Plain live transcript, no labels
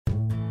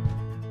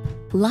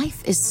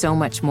Life is so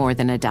much more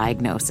than a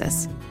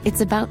diagnosis. It's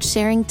about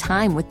sharing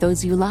time with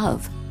those you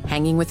love,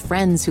 hanging with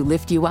friends who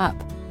lift you up,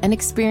 and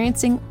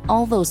experiencing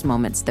all those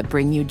moments that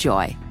bring you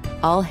joy.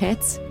 All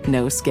hits,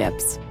 no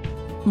skips.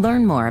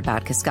 Learn more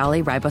about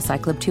Kisqali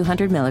Ribociclib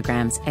 200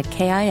 milligrams at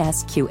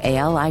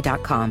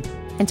KISQALI.com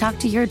and talk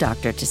to your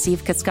doctor to see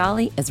if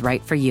Kisqali is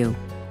right for you.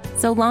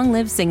 So long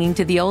live singing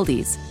to the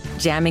oldies,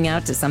 jamming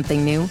out to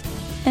something new,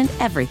 and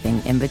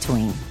everything in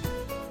between.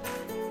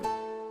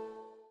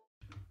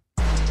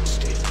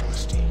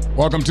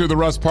 Welcome to the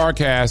Russ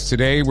Podcast.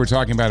 Today we're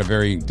talking about a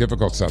very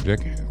difficult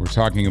subject. We're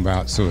talking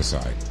about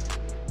suicide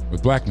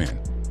with black men.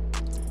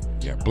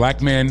 Yeah,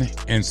 black men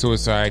and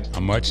suicide,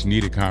 a much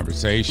needed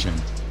conversation.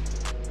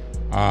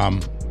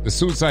 The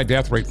suicide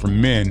death rate for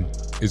men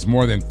is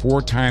more than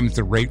 4 times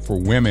the rate for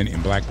women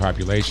in black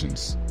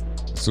populations.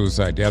 The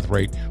suicide death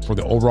rate for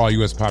the overall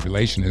U.S.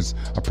 population is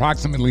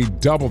approximately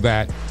double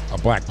that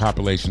of black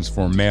populations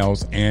for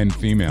males and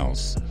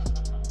females.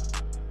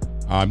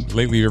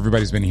 Lately,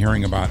 everybody's been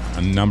hearing about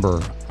a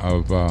number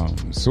of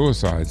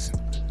suicides,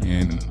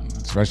 and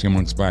especially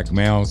amongst black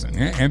males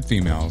and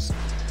females.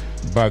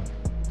 But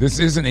this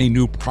isn't a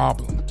new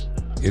problem.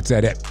 It's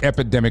at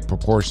epidemic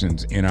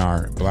proportions in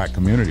our black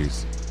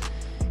communities.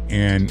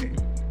 And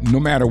no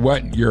matter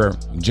what your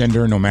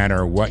gender, no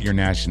matter what your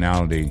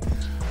nationality,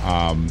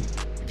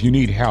 if you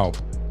need help,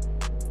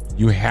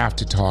 you have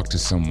to talk to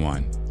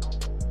someone.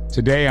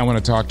 Today, I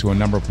want to talk to a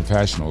number of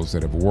professionals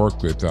that have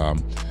worked with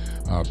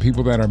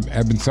people that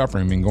have been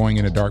suffering, been going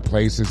into dark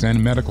places,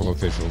 and medical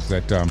officials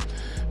that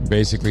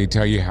basically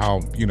tell you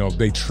how,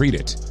 they treat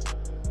it.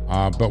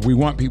 But we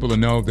want people to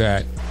know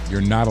that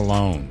you're not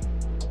alone.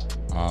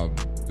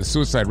 The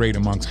suicide rate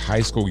amongst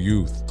high school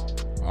youth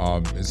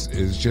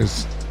is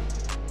just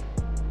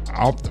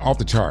off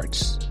the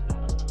charts.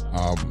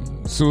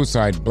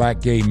 Suicide, black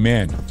gay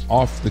men,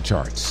 off the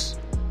charts.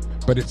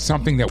 But it's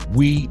something that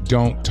we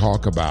don't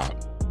talk about.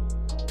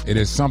 It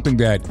is something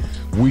that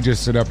we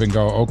just sit up and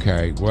go,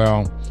 okay,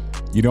 well,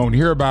 you don't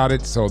hear about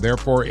it, so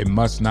therefore it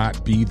must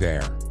not be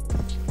there.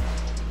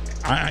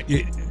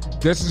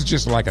 This is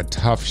just like a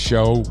tough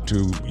show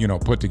to,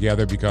 put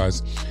together,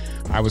 because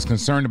I was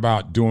concerned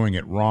about doing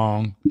it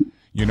wrong,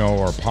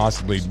 or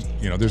possibly,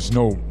 there's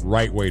no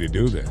right way to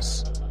do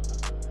this.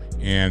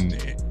 And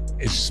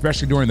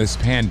especially during this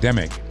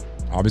pandemic,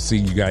 obviously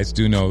you guys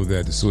do know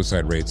that the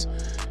suicide rates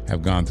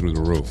have gone through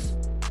the roof.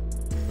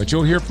 But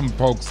you'll hear from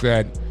folks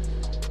that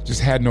just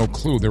had no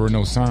clue. There were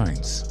no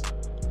signs.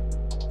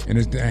 And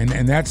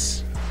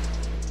that's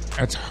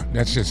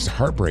just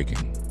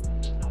heartbreaking.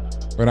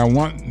 But I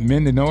want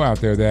men to know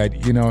out there that,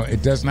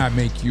 it does not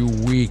make you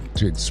weak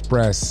to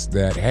express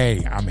that,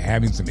 hey, I'm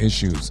having some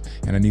issues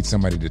and I need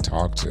somebody to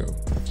talk to.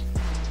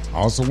 I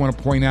also want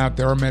to point out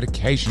there are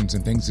medications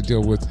and things to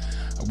deal with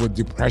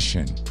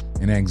depression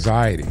and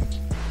anxiety.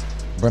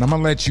 But I'm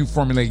going to let you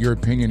formulate your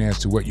opinion as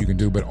to what you can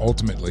do. But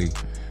ultimately,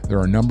 there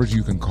are numbers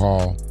you can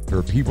call. There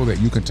are people that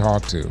you can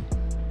talk to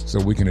so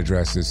we can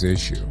address this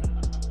issue.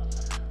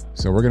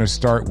 So we're going to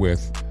start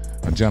with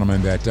a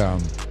gentleman that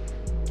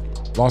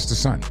lost a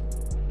son.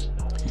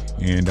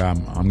 And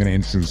I'm going to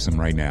introduce him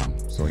right now.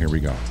 So here we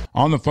go.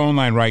 On the phone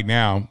line right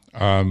now,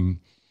 I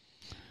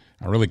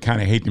really kind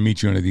of hate to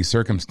meet you under these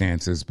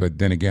circumstances, but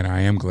then again,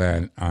 I am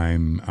glad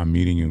I'm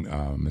meeting you,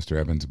 Mr.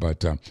 Evans.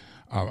 But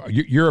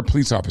you're a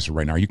police officer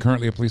right now. Are you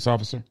currently a police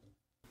officer?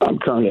 I'm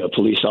currently a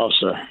police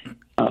officer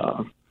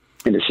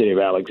in the city of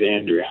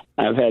Alexandria.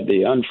 I've had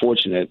the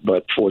unfortunate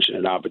but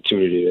fortunate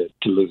opportunity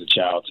to lose a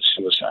child to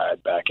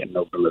suicide back in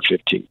November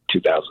 15,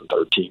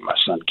 2013. My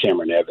son,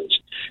 Cameron Evans,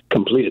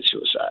 completed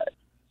suicide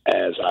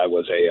as I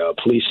was a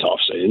police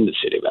officer in the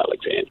city of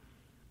Alexandria.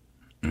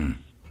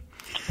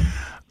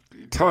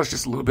 Tell us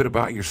just a little bit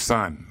about your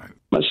son.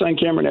 My son,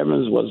 Cameron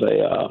Evans, was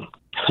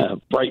a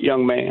bright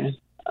young man,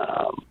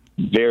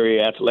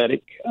 very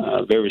athletic,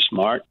 very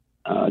smart,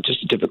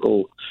 just a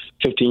typical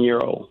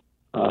 15-year-old.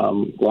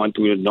 Going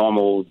through the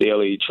normal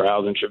daily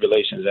trials and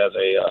tribulations as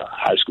a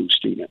high school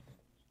student.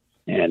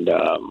 And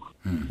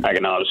I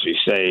can honestly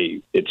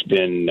say it's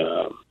been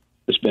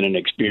an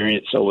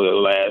experience over the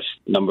last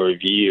number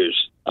of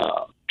years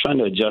trying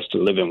to adjust to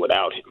living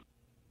without him.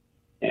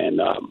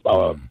 And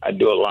I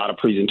do a lot of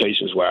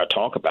presentations where I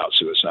talk about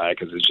suicide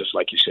because it's just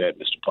like you said,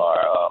 Mr.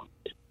 Parr.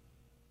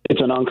 It's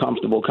an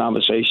uncomfortable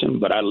conversation,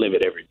 but I live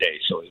it every day,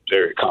 so it's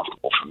very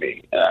comfortable for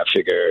me. And I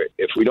figure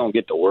if we don't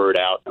get the word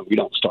out and we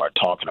don't start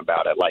talking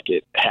about it like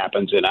it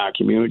happens in our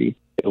community,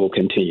 it will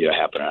continue to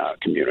happen in our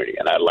community.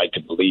 And I'd like to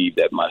believe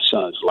that my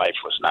son's life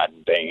was not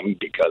in vain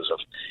because of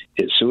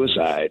his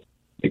suicide,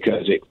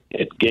 because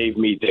it gave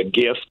me the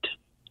gift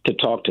to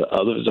talk to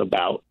others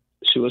about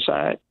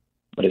suicide,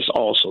 but it's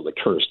also the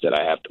curse that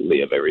I have to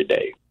live every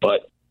day.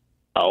 But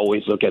I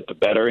always look at the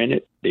better in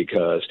it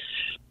because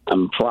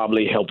I'm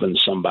probably helping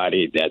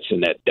somebody that's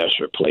in that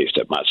desperate place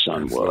that my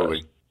son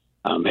was.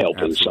 I'm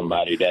helping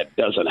somebody that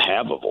doesn't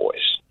have a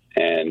voice.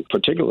 And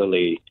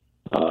particularly,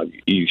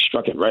 you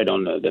struck it right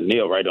on the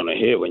nail right on the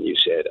head when you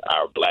said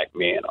our black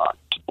men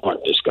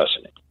aren't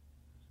discussing it.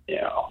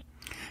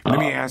 Let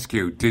me ask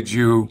you, did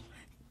you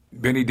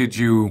Benny, did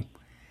you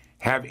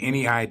have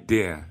any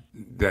idea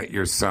that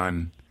your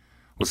son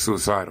was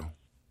suicidal?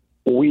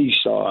 We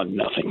saw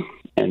nothing.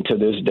 And to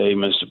this day,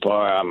 Mr.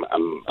 Parr, I'm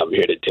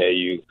here to tell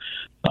you,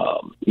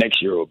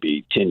 next year will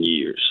be 10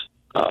 years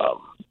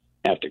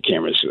after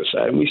Cameron's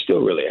suicide, and we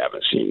still really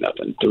haven't seen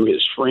nothing. Through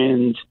his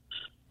friends,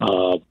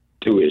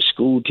 through his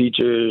school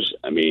teachers,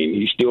 I mean,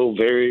 he's still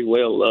very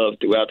well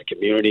loved throughout the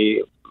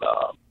community.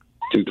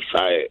 Through the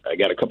fire, I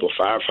got a couple of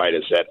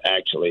firefighters that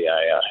actually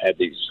I had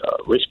these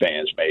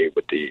wristbands made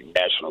with the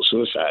national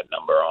suicide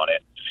number on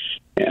it.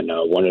 And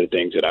one of the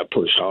things that I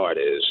push hard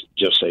is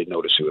just say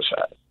no to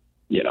suicide.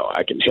 You know,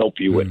 I can help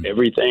you with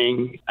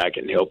everything. I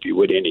can help you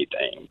with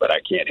anything, but I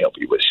can't help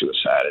you with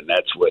suicide. And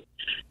that's what,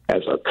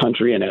 as a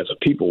country and as a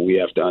people, we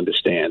have to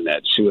understand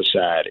that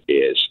suicide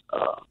is,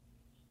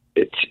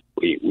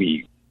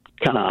 we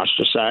kind of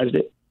ostracized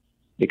it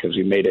because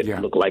we made it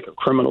look like a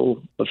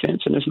criminal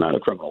offense, and it's not a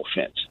criminal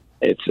offense.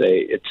 It's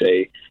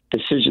a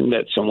decision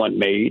that someone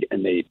made,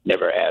 and they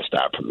never asked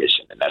our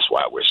permission, and that's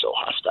why we're so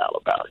hostile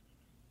about it.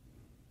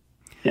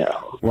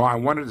 Yeah. Well, I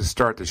wanted to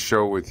start the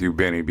show with you,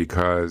 Benny,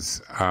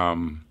 because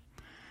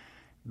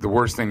the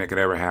worst thing that could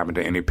ever happen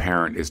to any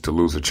parent is to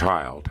lose a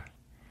child.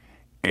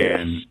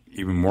 And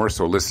even more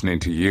so, listening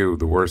to you,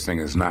 the worst thing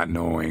is not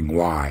knowing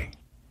why.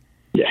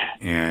 Yeah.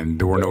 And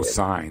there were no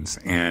signs.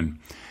 And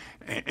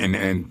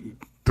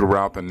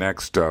throughout the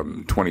next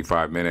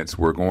 25 minutes,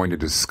 we're going to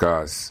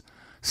discuss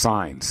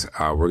signs.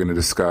 We're going to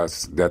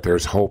discuss that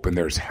there's hope and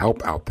there's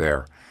help out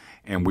there.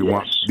 And we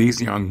want these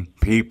young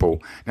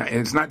people, now, and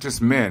it's not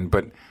just men,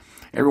 but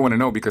everyone to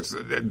know, because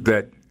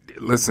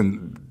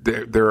listen,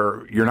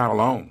 you're not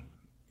alone.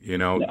 You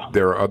know,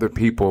 there are other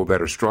people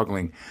that are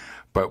struggling,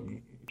 but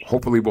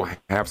hopefully we'll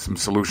have some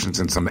solutions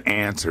and some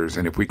answers.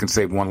 And if we can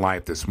save one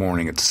life this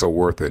morning, it's so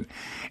worth it.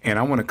 And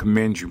I want to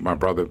commend you, my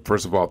brother.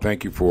 First of all,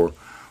 thank you for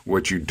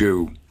what you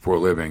do for a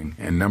living.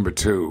 And number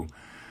two,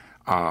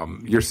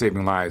 you're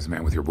saving lives,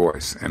 man, with your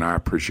voice. And I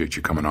appreciate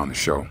you coming on the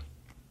show.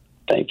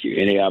 Thank you.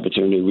 Any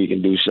opportunity we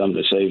can do something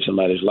to save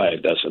somebody's life,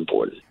 that's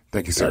important.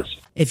 Thank you, sir.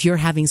 If you're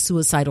having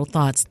suicidal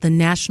thoughts, the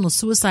National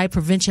Suicide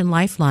Prevention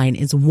Lifeline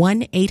is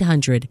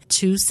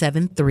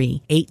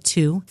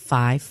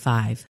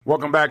 1-800-273-8255.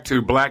 Welcome back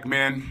to Black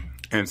Men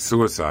and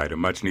Suicide, a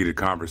much-needed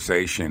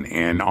conversation.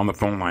 And on the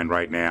phone line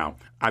right now,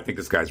 I think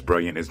this guy's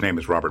brilliant. His name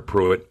is Robert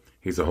Pruitt.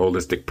 He's a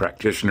holistic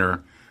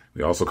practitioner.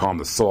 We also call him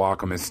the Soul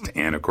Alchemist.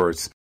 And, of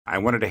course, I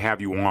wanted to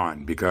have you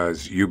on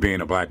because you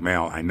being a black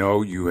male, I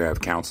know you have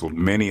counseled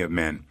many of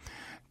men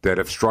that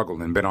have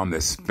struggled and been on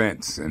this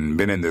fence and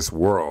been in this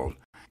world.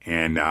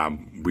 And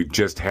we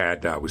just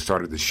had, we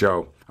started the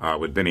show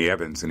with Benny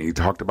Evans, and he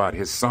talked about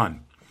his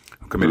son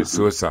who committed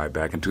suicide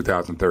back in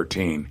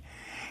 2013.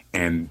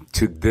 And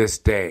to this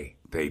day,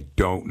 they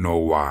don't know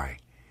why.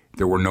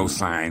 There were no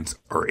signs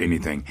or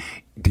anything.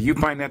 Do you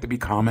find that to be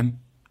common?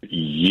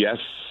 Yes.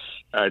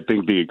 I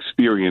think the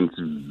experience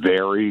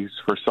varies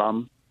for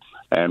some.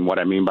 And what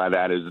I mean by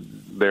that is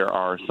there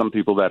are some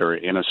people that are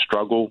in a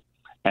struggle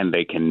and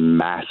they can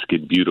mask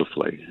it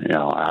beautifully. You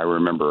know, I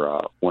remember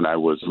when I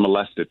was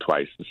molested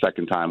twice. The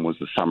second time was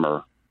the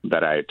summer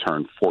that I had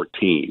turned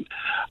 14.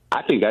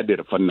 I think I did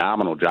a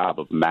phenomenal job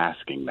of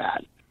masking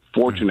that.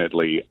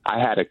 Fortunately, I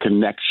had a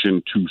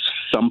connection to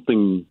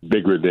something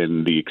bigger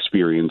than the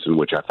experience in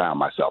which I found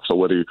myself. So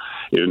whether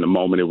in the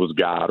moment it was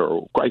God,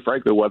 or quite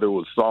frankly, whether it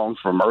was songs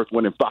from Earth,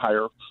 Wind, and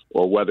Fire,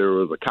 or whether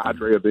it was a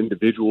cadre of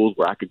individuals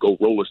where I could go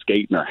roller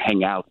skating or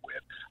hang out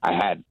with, I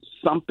had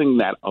something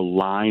that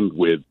aligned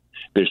with,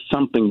 there's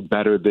something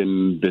better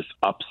than this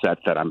upset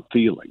that I'm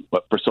feeling.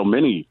 But for so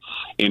many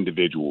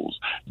individuals,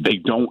 they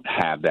don't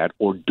have that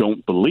or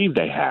don't believe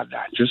they have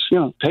that. Just,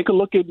 take a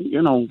look at,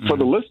 for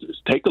the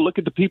listeners, take a look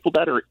at the people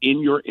that are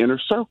in your inner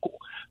circle.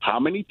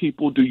 How many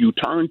people do you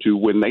turn to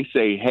when they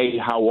say, hey,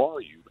 how are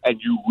you? And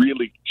you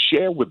really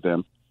share with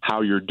them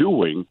how you're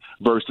doing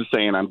versus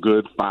saying, I'm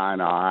good,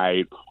 fine, all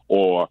right,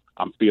 or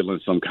I'm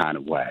feeling some kind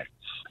of way.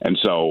 And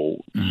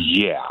so,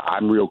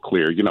 I'm real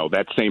clear.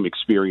 That same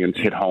experience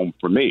hit home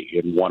for me.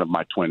 And one of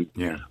my twin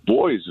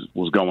boys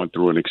was going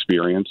through an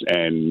experience.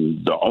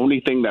 And the only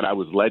thing that I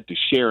was led to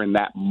share in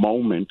that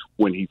moment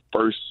when he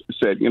first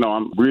said,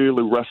 I'm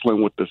really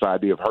wrestling with this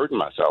idea of hurting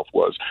myself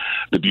was,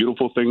 the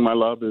beautiful thing, my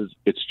love, is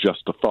it's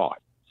just a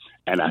thought.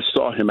 And I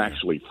saw him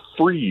actually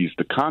freeze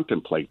to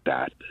contemplate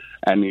that.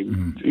 And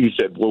he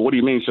said, well, what do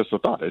you mean it's just a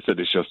thought? I said,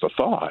 it's just a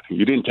thought.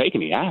 You didn't take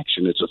any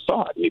action. It's a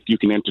thought. If you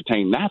can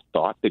entertain that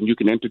thought, then you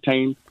can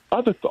entertain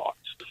other thoughts.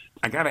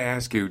 I got to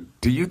ask you,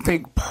 do you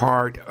think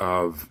part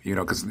of,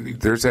 because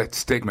there's that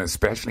stigma,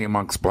 especially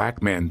amongst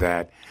black men,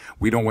 that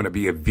we don't want to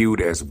be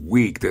viewed as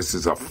weak. This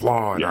is a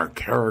flaw in our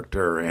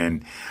character.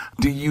 And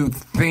do you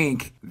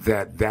think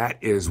that that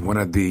is one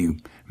of the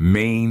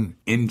main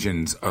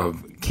engines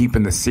of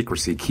keeping the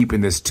secrecy,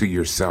 keeping this to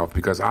yourself?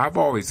 Because I've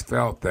always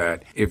felt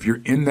that if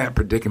you're in that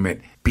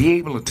predicament, be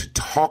able to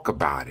talk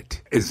about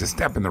it is a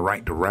step in the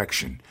right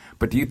direction.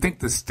 But do you think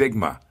the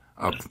stigma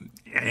of,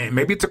 and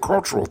maybe it's a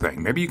cultural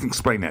thing, maybe you can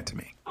explain that to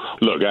me.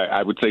 Look,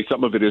 I would say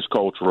some of it is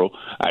cultural.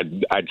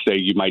 I'd say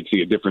you might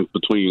see a difference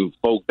between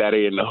folk that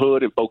are in the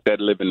hood and folk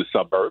that live in the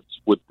suburbs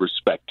with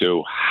respect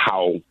to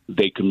how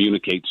they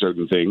communicate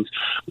certain things.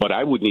 But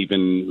I wouldn't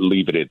even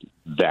leave it at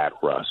that,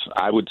 Russ.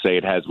 I would say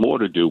it has more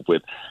to do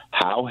with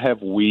how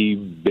have we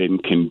been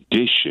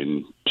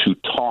conditioned to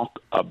talk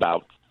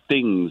about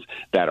things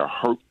that are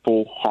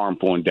hurtful,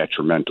 harmful, and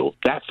detrimental.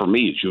 That, for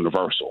me, is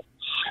universal.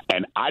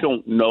 And I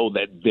don't know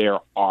that there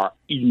are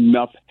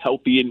enough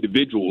healthy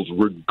individuals,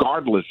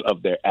 regardless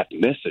of their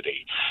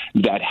ethnicity,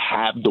 that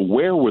have the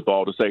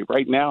wherewithal to say,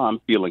 right now I'm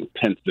feeling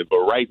pensive,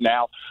 or right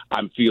now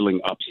I'm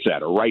feeling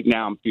upset, or right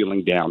now I'm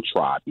feeling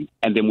downtrodden.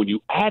 And then when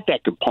you add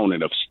that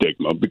component of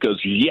stigma,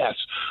 because, yes,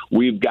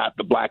 we've got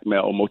the black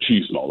male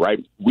machismo,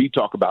 right? We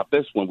talk about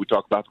this when we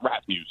talk about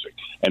rap music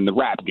and the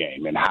rap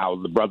game and how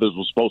the brothers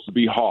were supposed to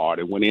be hard.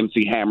 And when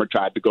MC Hammer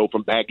tried to go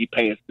from baggy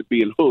pants to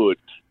being hood,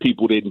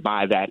 people didn't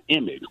buy that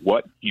image.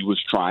 What he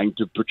was trying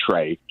to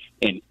portray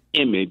an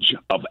image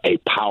of a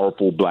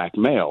powerful black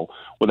male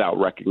without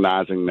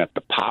recognizing that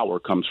the power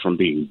comes from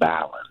being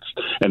balanced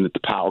and that the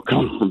power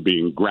comes from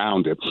being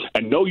grounded.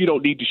 And no, you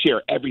don't need to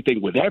share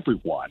everything with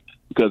everyone,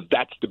 because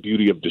that's the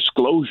beauty of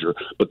disclosure.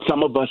 But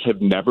some of us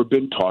have never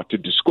been taught to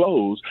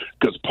disclose,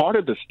 because part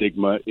of the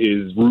stigma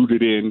is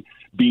rooted in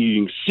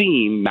being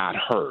seen, not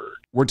heard.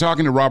 We're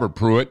talking to Robert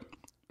Pruitt,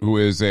 who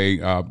is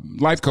a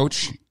life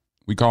coach.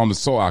 We call him the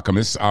Soul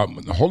Alchemist.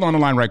 Hold on the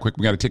line right quick.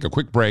 We got to take a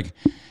quick break,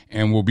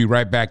 and we'll be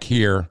right back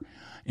here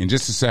in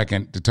just a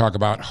second to talk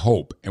about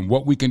hope and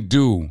what we can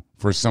do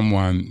for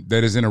someone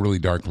that is in a really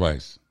dark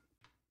place.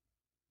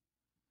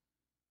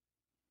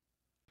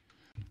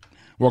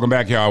 Welcome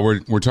back, y'all.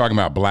 We're talking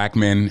about black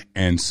men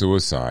and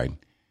suicide,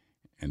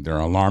 and there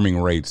are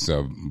alarming rates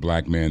of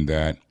black men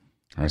that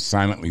are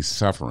silently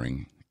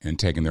suffering and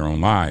taking their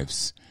own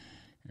lives.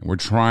 We're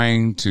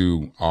trying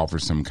to offer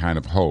some kind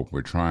of hope.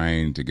 We're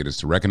trying to get us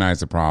to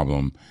recognize the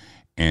problem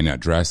and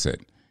address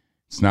it.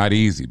 It's not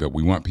easy, but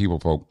we want people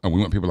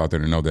out there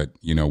to know that,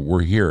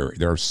 we're here.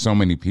 There are so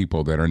many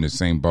people that are in the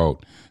same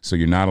boat, so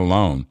you're not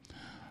alone.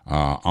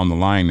 On the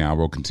line now,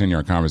 we'll continue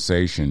our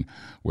conversation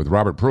with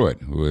Robert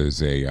Pruitt, who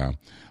is a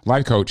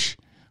life coach.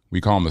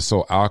 We call him the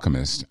Soul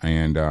Alchemist,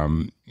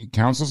 and he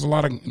counsels a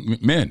lot of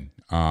men.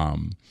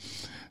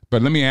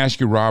 But let me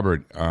ask you,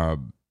 Robert,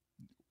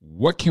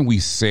 what can we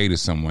say to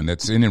someone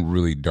that's in a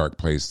really dark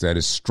place, that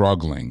is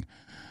struggling?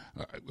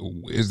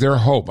 Is there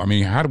hope? I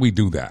mean, how do we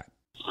do that?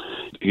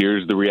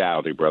 Here's the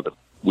reality, brother.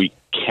 We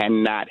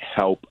cannot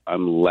help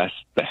unless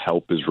the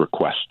help is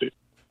requested.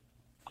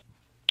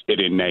 It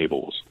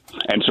enables.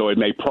 And so it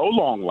may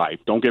prolong life,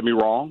 don't get me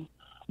wrong,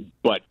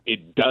 but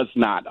it does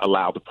not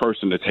allow the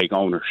person to take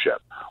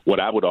ownership. What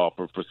I would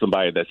offer for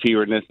somebody that's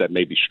hearing this, that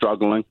may be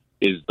struggling,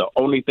 is the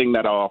only thing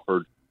that I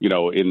offered,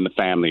 in the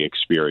family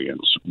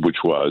experience,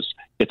 which was,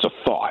 it's a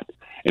thought.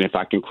 And if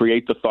I can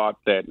create the thought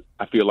that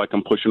I feel like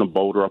I'm pushing a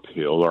boulder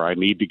uphill, or I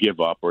need to give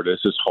up, or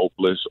this is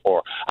hopeless,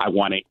 or I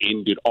want to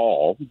end it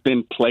all,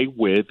 then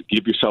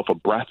give yourself a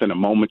breath and a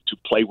moment to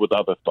play with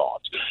other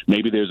thoughts.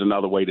 Maybe there's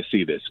another way to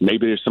see this.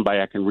 Maybe there's somebody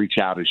I can reach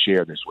out and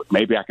share this with.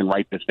 Maybe I can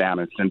write this down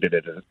and send it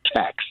as a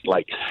text.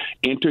 Like,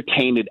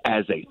 entertain it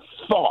as a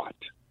thought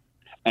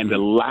and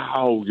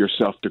allow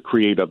yourself to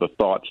create other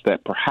thoughts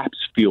that perhaps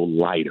feel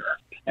lighter.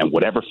 And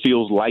whatever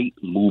feels light,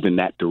 move in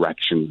that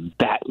direction.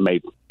 That may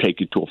take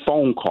you to a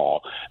phone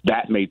call.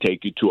 That may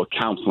take you to a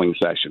counseling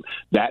session.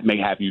 That may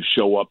have you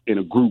show up in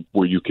a group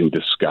where you can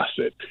discuss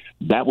it.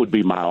 That would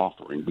be my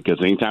offering,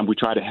 because anytime we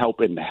try to help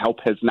and the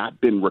help has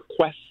not been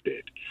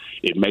requested,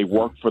 it may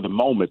work for the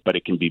moment, but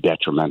it can be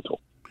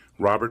detrimental.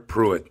 Robert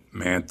Pruitt,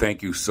 man,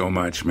 thank you so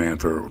much, man,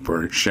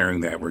 for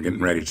sharing that. We're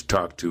getting ready to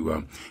talk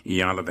to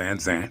Iyanla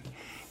Vanzant.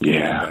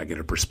 Yeah. And I get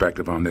a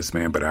perspective on this,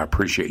 man, but I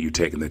appreciate you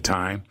taking the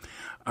time.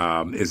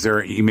 Is there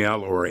an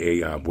email or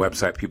a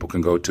website people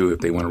can go to if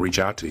they want to reach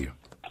out to you?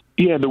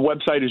 Yeah, the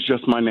website is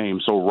just my name.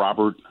 So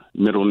Robert,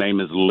 middle name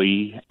is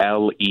Lee,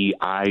 Leigh.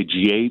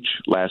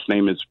 Last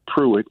name is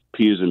Pruitt.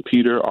 P as in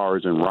Peter, R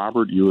as in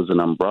Robert, U as in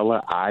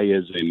umbrella, I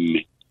as in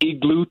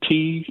igloo,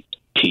 T.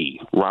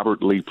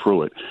 Robert Lee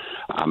Pruitt.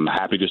 I'm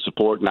happy to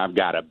support, and I've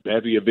got a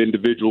bevy of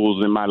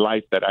individuals in my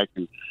life that I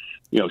can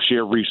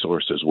share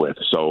resources with.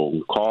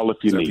 So call if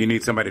you need. If you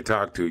need somebody to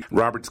talk to,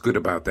 Robert's good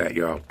about that,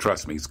 y'all.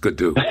 Trust me, he's a good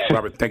dude.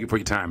 Robert, thank you for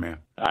your time, man.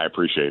 I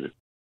appreciate it.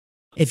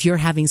 If you're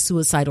having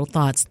suicidal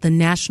thoughts, the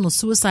National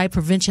Suicide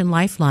Prevention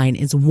Lifeline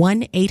is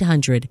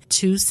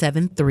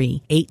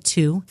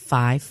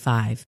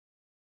 1-800-273-8255.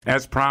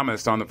 As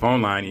promised, on the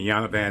phone line,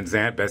 Iyanla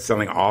Vanzant,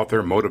 best-selling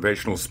author,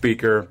 motivational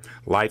speaker,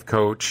 life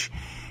coach.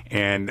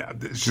 And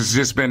this has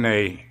just been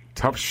a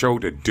tough show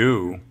to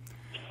do,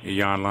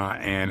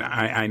 Iyanla. And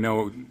I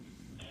know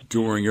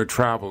during your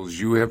travels,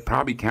 you have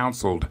probably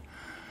counseled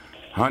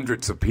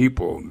hundreds of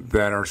people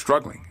that are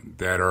struggling,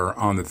 that are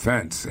on the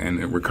fence.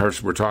 And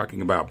we're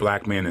talking about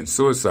black men and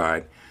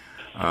suicide.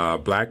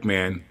 Black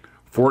men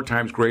 4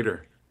 times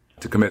greater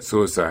to commit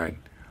suicide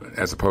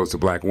as opposed to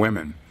black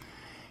women.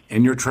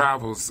 In your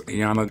travels,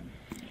 Iyanla,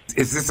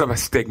 Is this a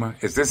stigma?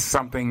 Is this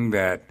something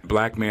that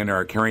black men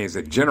are carrying? Is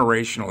it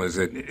generational?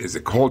 Is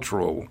it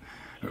cultural?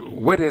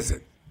 What is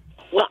it?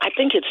 Well, I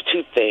think it's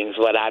two things,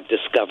 what I've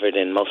discovered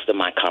in most of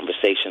my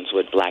conversations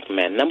with black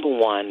men. Number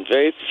one,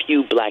 very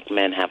few black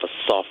men have a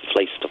soft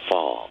place to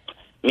fall,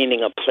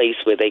 meaning a place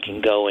where they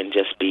can go and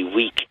just be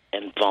weak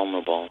and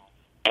vulnerable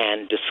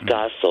and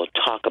discuss or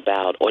talk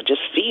about or just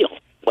feel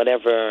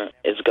whatever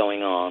is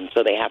going on.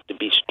 So they have to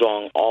be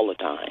strong all the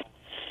time.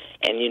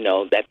 And,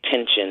 that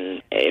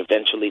tension,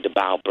 eventually the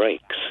bow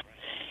breaks.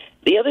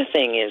 The other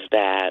thing is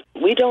that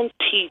we don't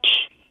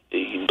teach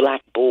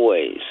black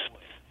boys,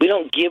 we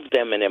don't give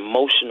them an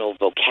emotional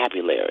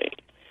vocabulary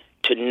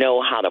to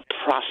know how to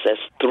process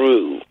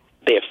through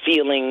their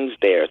feelings,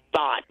 their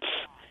thoughts.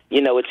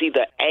 It's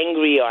either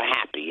angry or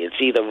happy. It's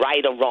either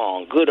right or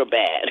wrong, good or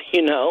bad,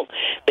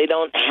 They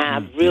don't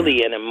have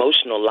really an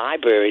emotional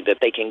library that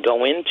they can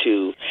go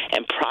into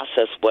and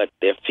process what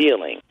they're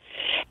feeling.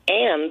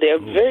 And there are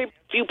very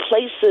few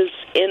places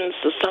in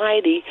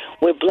society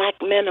where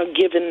black men are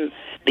given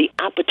the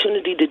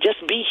opportunity to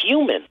just be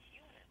human,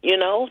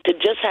 to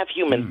just have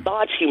human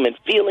thoughts, human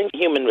feelings,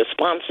 human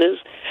responses.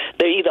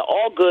 They're either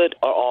all good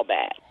or all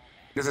bad.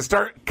 Does it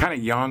start kind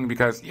of young?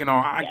 Because,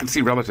 I can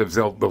see relatives,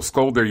 they'll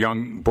scold their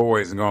young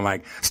boys and going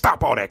like,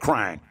 stop all that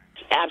crying.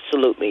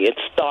 Absolutely. It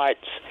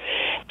starts,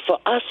 for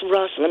us,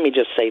 Russ, let me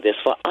just say this,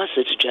 for us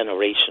it's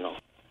generational.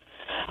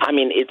 I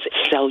mean, it's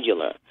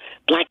cellular.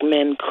 Black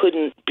men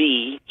couldn't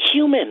be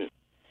human,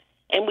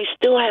 and we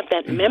still have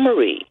that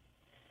memory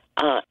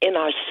in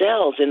our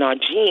cells, in our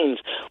genes.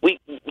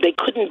 They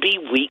couldn't be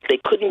weak. They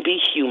couldn't be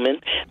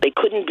human. They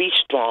couldn't be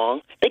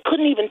strong. They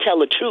couldn't even tell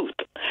the truth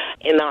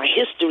in our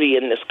history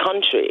in this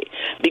country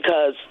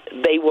because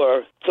they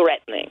were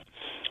threatening.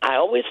 I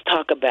always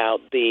talk about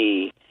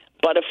the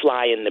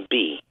butterfly and the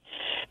bee.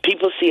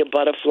 People see a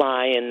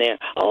butterfly and they're,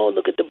 oh,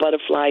 look at the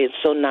butterfly, it's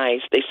so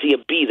nice. They see a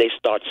bee, they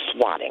start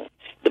swatting.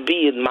 The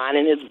bee is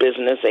minding his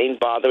business, ain't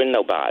bothering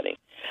nobody.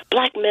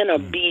 Black men are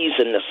bees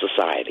in this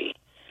society.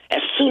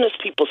 As soon as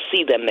people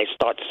see them, they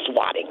start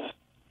swatting.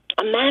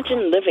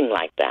 Imagine living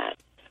like that,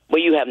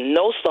 where you have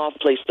no soft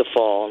place to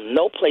fall,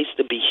 no place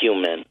to be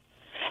human,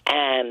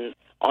 and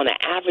on an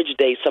average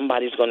day,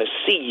 somebody's going to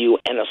see you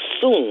and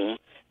assume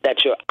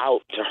that you're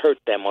out to hurt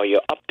them or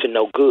you're up to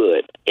no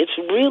good. It's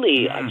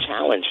really a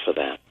challenge for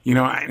them.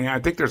 I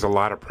think there's a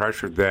lot of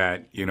pressure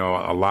that,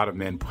 a lot of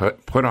men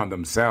put on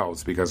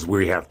themselves because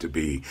we have to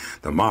be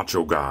the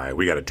macho guy.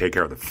 We got to take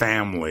care of the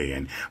family.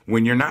 And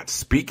when you're not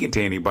speaking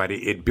to anybody,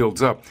 it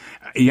builds up.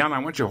 Iyanla, I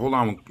want you to hold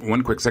on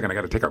one quick second. I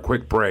got to take a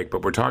quick break,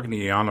 but we're talking to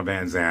Iyanla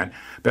Vanzant,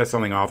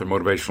 best-selling author,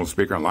 motivational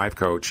speaker, and life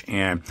coach.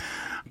 And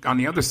on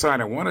the other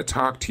side, I want to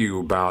talk to you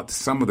about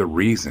some of the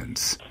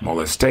reasons,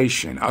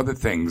 molestation, other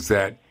things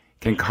that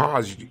can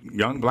cause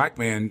young black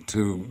men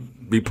to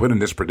be put in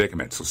this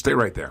predicament. So stay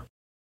right there.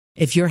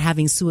 If you're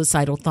having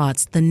suicidal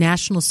thoughts, the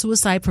National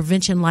Suicide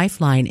Prevention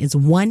Lifeline is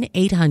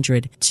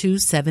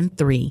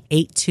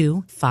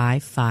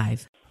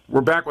 1-800-273-8255.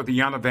 We're back with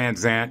Iyanla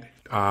Vanzant,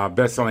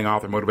 best-selling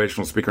author,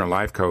 motivational speaker, and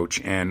life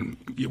coach. And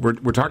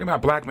we're talking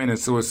about black men and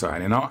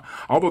suicide. And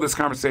although this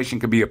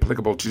conversation can be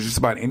applicable to just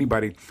about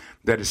anybody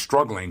that is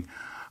struggling,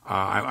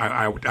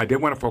 I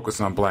did want to focus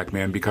on black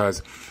men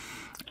because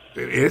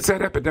it's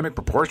at epidemic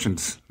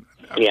proportions.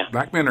 Yeah.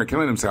 Black men are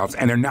killing themselves,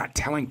 and they're not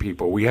telling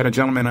people. We had a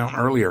gentleman out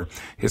earlier.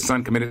 His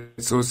son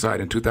committed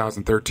suicide in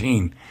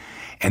 2013,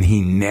 and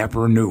he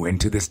never knew. And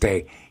to this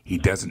day, he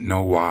doesn't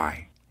know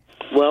why.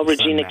 Well,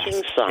 Regina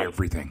King's son.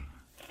 Everything.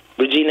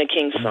 Regina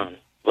King's son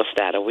was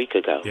that a week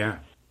ago. Yeah.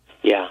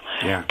 Yeah.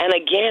 And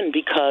again,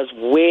 because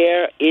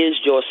where is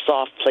your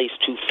soft place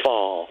to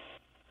fall?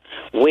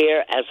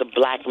 Where, as a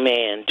black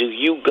man, do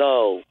you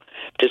go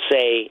to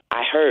say,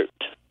 I hurt?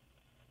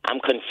 I'm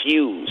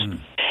confused.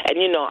 And,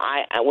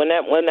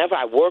 whenever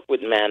I work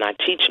with men, I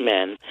teach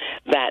men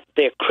that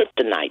their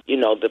kryptonite,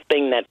 the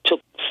thing that took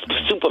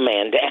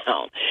Superman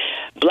down,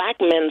 black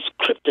men's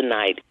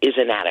kryptonite is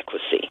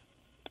inadequacy.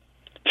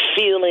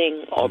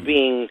 Feeling or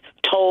being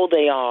told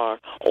they are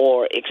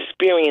or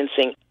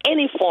experiencing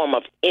any form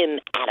of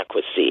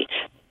inadequacy,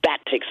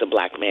 that takes a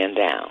black man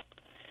down.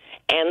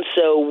 And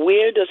so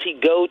where does he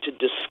go to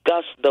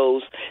discuss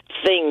those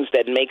things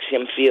that makes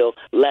him feel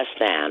less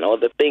than, or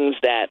the things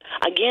that,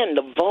 again,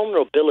 the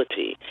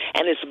vulnerability,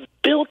 and it's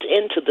built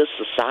into this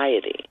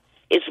society.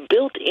 It's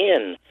built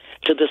in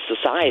to this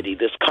society,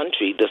 this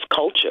country, this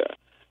culture.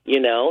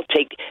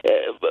 Take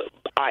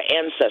our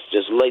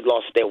ancestors. They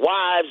lost their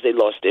wives, they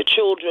lost their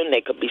children,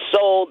 they could be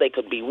sold, they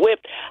could be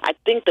whipped. I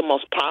think the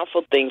most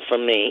powerful thing for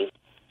me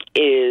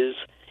is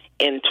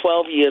in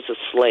 12 Years a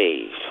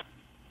Slave,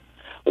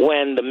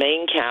 when the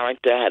main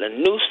character had a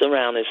noose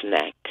around his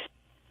neck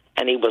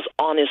and he was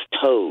on his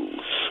toes,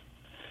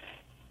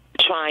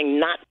 trying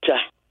not to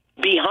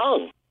be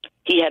hung.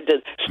 He had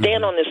to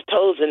stand on his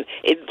toes, and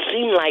it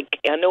seemed like,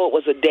 I know it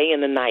was a day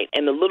and a night,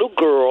 and the little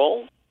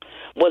girl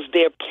was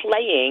there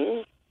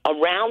playing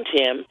around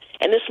him,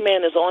 and this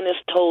man is on his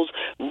toes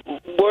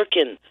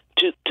working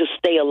to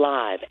stay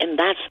alive. And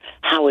that's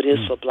how it is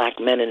for black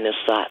men in this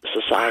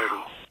society.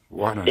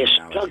 What an They're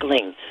analogy.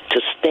 struggling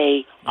to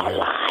stay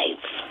alive.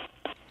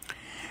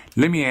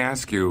 Let me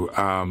ask you,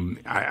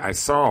 I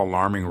saw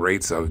alarming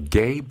rates of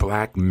gay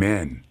black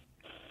men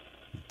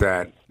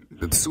that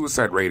the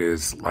suicide rate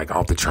is like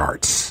off the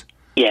charts.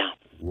 Yeah.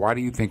 Why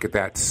do you think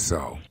that's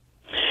so?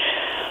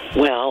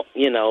 Well,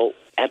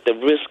 at the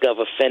risk of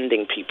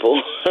offending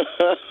people,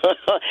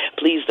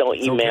 please don't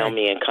email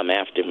me and come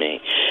after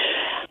me.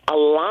 A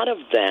lot of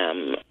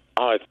them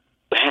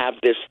have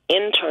this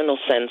internal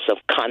sense of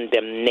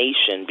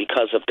condemnation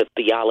because of the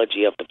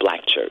theology of the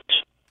black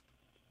church.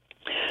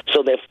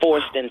 So they're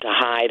forced into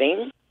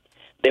hiding.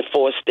 They're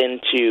forced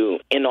into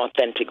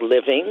inauthentic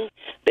living.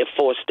 They're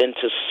forced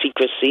into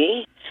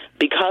secrecy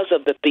because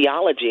of the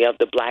theology of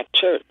the black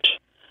church,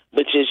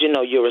 which is,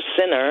 you're a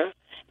sinner.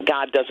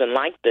 God doesn't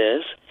like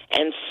this.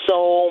 And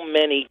so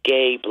many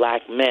gay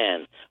black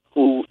men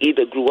who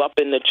either grew up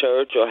in the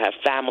church or have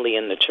family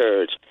in the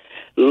church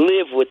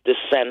live with this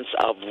sense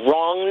of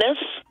wrongness,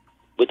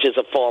 which is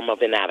a form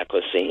of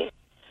inadequacy,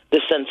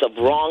 this sense of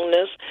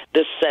wrongness,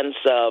 this sense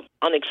of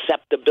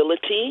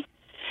unacceptability,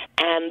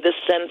 and this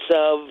sense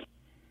of,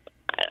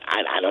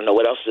 I don't know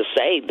what else to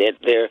say,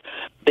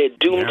 they're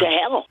doomed to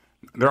hell.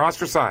 They're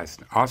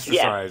ostracized,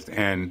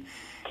 and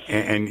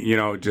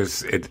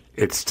just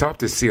it's tough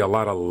to see a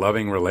lot of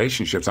loving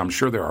relationships. I'm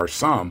sure there are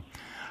some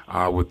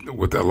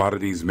with a lot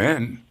of these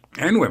men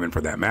and women,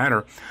 for that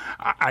matter.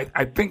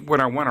 I think what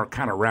I want to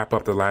kind of wrap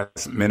up the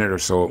last minute or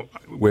so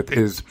with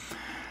is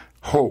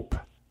hope.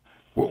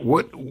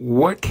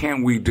 What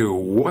can we do?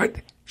 What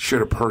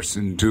should a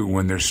person do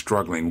when they're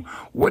struggling?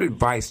 What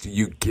advice do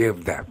you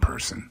give that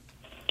person?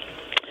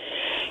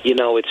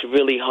 It's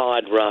really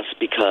hard, Russ,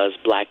 because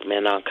black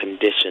men are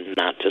conditioned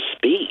not to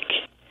speak.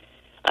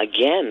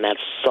 Again, that's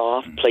a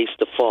soft place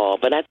to fall.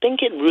 But I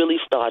think it really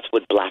starts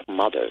with black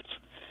mothers.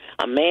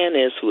 A man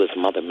is who his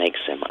mother makes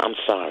him. I'm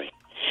sorry.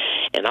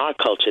 In our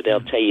culture,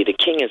 they'll tell you the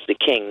king is the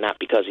king not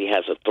because he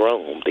has a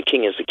throne. The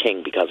king is the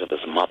king because of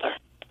his mother.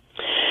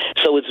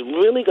 So it's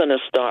really going to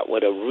start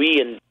with a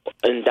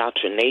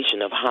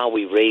re-indoctrination of how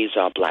we raise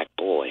our black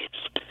boys.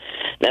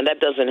 Now, that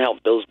doesn't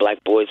help those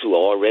black boys who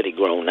are already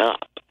grown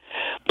up.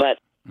 But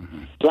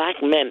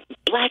black men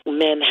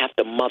have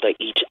to mother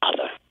each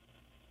other.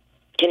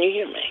 Can you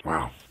hear me?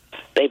 Wow.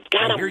 They've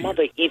got to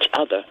mother each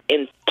other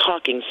in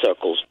talking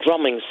circles,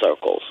 drumming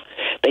circles.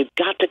 They've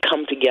got to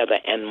come together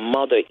and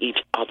mother each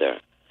other.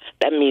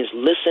 That means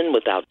listen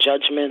without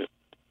judgment.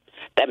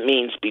 That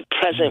means be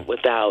present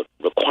without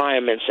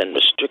requirements and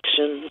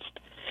restrictions.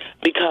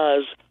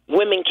 Because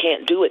women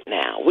can't do it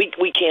now.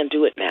 We can't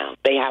do it now.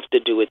 They have to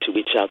do it to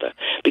each other.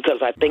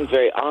 Because I think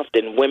very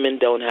often women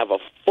don't have a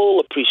full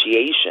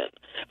appreciation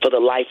for the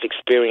life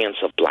experience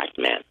of black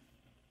men.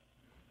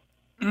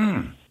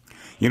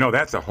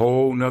 That's a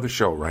whole nother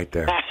show right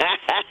there.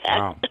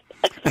 Wow.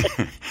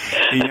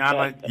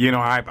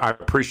 I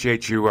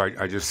appreciate you.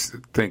 I just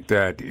think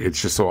that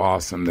it's just so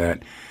awesome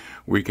that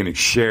we can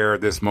share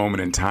this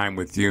moment in time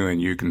with you,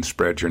 and you can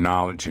spread your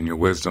knowledge and your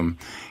wisdom.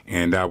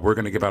 And we're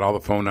going to give out all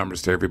the phone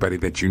numbers to everybody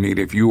that you need.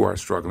 If you are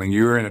struggling,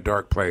 you're in a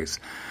dark place,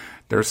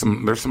 there's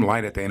some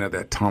light at the end of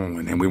that tunnel,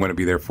 and we want to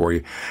be there for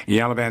you.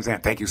 Iyanla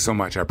Vanzant, thank you so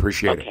much. I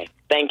appreciate it.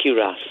 Thank you,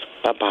 Russ.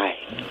 Bye-bye.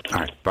 All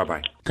right,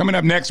 bye-bye. Coming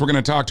up next, we're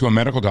going to talk to a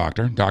medical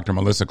doctor, Dr.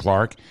 Melissa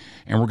Clark,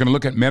 and we're going to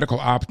look at medical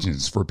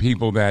options for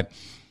people that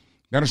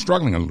are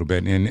struggling a little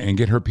bit and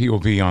get her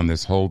POV on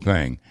this whole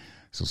thing.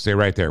 So stay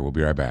right there. We'll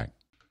be right back.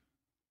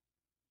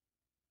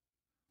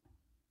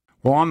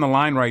 Well, on the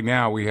line right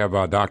now, we have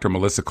Dr.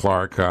 Melissa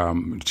Clark.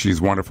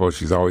 She's wonderful.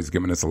 She's always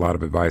given us a lot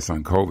of advice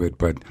on COVID.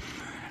 But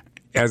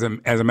as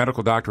a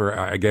medical doctor,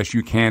 I guess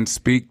you can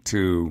speak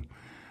to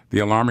the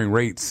alarming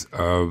rates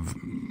of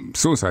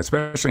suicide,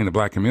 especially in the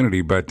black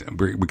community. But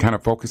we're kind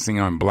of focusing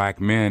on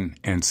black men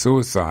and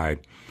suicide.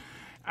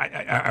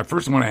 I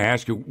first want to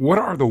ask you, what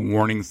are the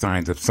warning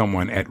signs of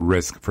someone at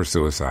risk for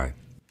suicide?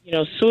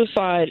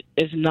 Suicide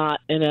is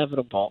not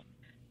inevitable.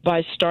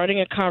 By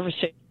starting a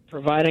conversation,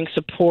 providing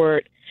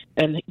support,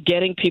 and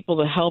getting people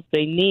the help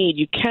they need,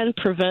 you can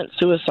prevent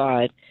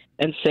suicide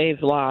and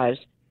save lives.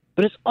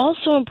 But it's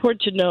also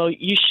important to know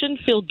you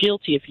shouldn't feel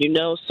guilty if you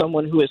know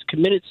someone who has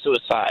committed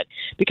suicide,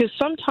 because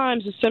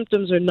sometimes the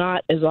symptoms are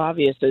not as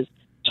obvious as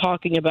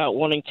talking about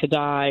wanting to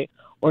die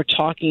or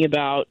talking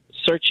about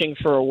searching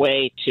for a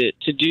way to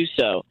do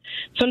so.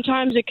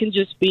 Sometimes it can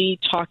just be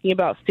talking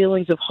about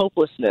feelings of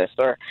hopelessness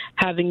or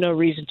having no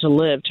reason to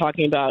live,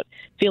 talking about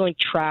feeling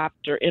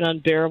trapped or in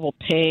unbearable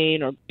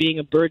pain or being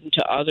a burden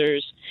to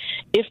others.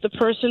 If the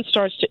person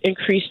starts to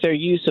increase their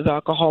use of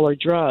alcohol or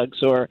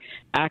drugs or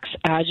acts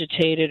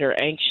agitated or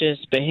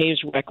anxious,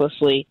 behaves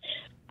recklessly,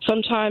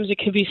 sometimes it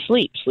can be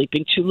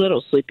sleeping too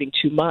little, sleeping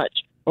too much,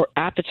 or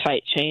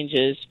appetite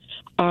changes,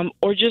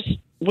 or just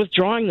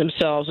withdrawing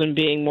themselves and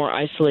being more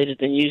isolated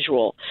than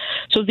usual.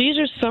 So these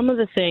are some of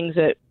the things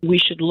that we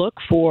should look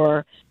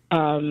for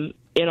in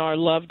our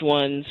loved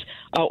ones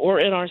or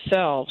in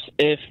ourselves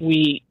if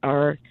we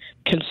are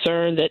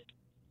concerned that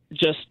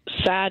just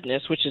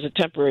sadness, which is a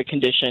temporary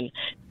condition,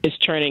 is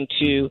turning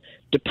to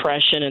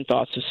depression and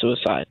thoughts of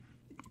suicide.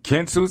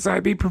 Can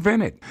suicide be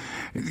prevented?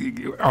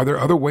 Are there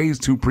other ways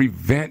to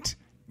prevent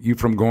you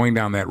from going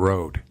down that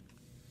road?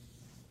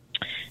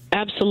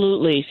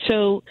 Absolutely.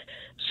 So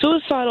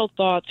suicidal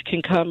thoughts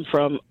can come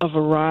from a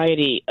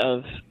variety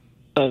of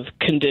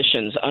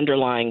conditions,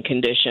 underlying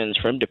conditions,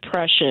 from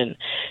depression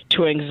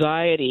to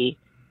anxiety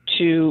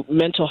to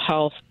mental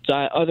health,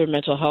 other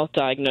mental health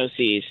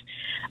diagnoses.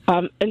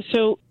 And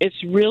so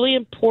it's really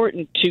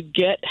important to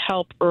get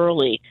help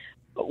early.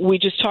 We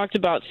just talked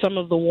about some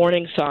of the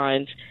warning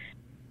signs.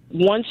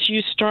 Once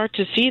you start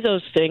to see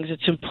those things,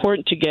 it's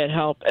important to get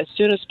help as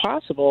soon as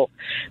possible,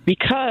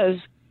 because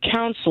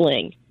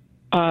counseling,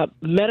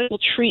 medical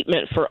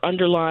treatment for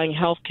underlying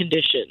health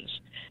conditions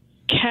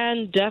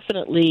can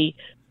definitely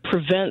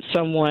prevent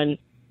someone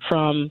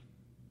from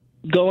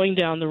going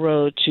down the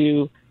road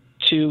to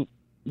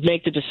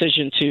make the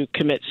decision to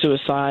commit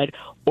suicide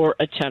or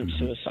attempt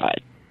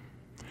suicide.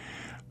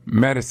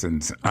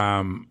 Medicines.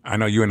 I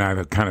know you and I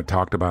have kind of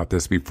talked about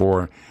this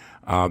before.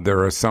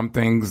 There are some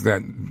things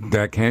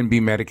that can be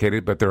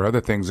medicated, but there are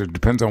other things. It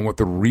depends on what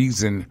the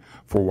reason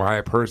for why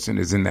a person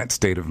is in that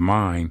state of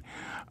mind.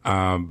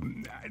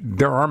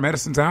 There are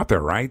medicines out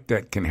there, right,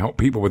 that can help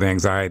people with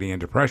anxiety and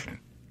depression.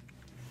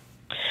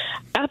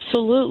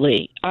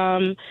 Absolutely.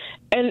 And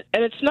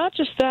it's not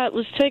just that.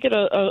 Let's take it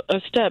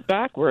a step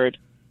backward.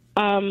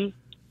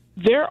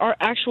 There are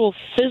actual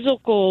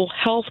physical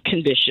health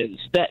conditions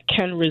that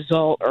can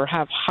result or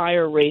have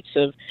higher rates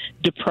of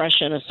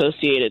depression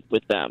associated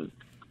with them.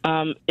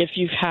 If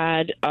you've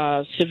had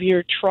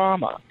severe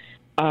trauma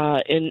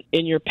in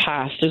your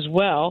past as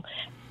well,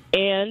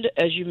 and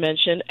as you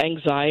mentioned,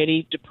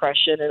 anxiety,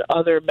 depression, and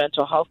other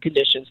mental health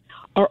conditions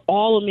are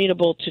all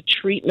amenable to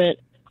treatment,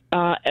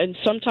 and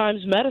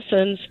sometimes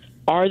medicines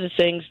are the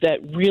things that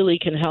really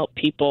can help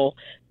people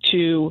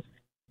to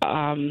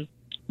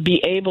be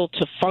able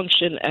to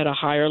function at a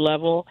higher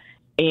level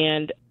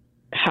and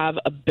have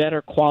a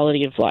better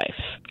quality of life.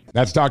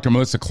 That's Dr.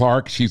 Melissa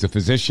Clark. She's a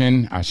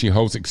physician. She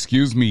hosts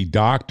Excuse Me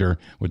Doctor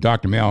with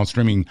Dr. Mel,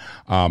 streaming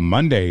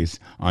Mondays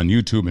on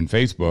YouTube and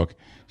Facebook.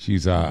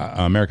 She's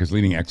America's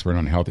leading expert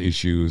on health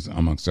issues,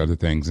 amongst other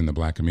things, in the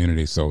Black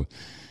community. So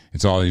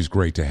it's always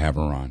great to have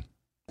her on.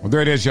 Well,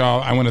 there it is,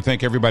 y'all. I want to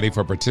thank everybody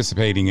for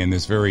participating in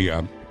this very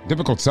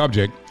difficult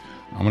subject.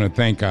 I want to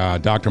thank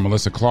Dr.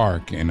 Melissa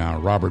Clark and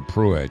Robert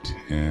Pruitt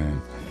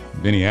and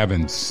Benny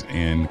Evans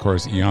and, of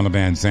course, Iyanla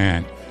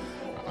Vanzant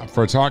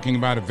for talking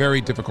about a very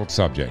difficult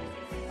subject,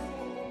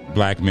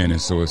 Black men and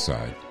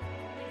suicide.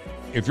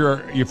 If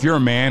you're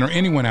a man or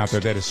anyone out there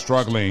that is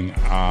struggling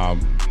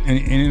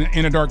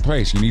in a dark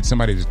place, you need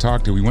somebody to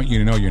talk to, we want you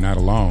to know you're not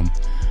alone.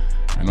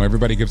 I know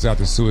everybody gives out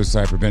the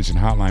suicide prevention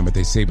hotline, but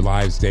they save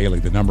lives daily.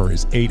 The number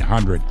is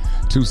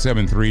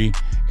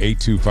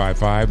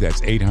 800-273-8255.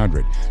 That's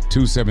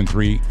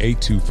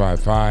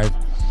 800-273-8255.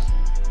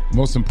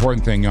 Most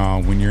important thing,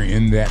 y'all, when you're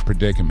in that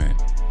predicament,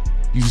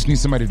 you just need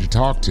somebody to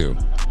talk to.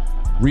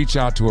 Reach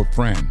out to a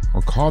friend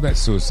or call that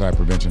suicide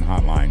prevention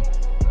hotline.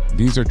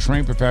 These are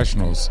trained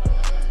professionals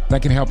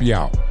that can help you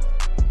out.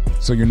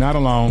 So you're not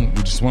alone.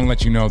 We just want to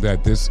let you know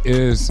that this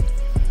is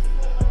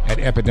at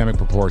epidemic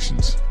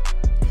proportions.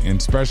 And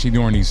especially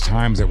during these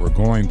times that we're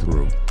going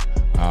through.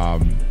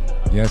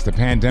 Yes, the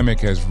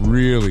pandemic has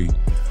really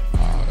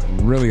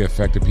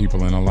affected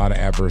people in a lot of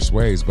adverse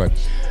ways, but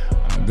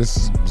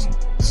this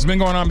has been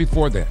going on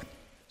before that.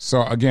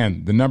 So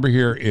again, the number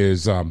here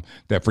is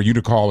that for you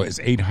to call is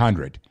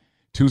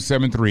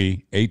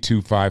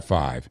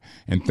 800-273-8255.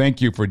 And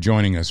thank you for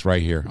joining us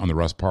right here on the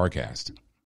Russ Parcast.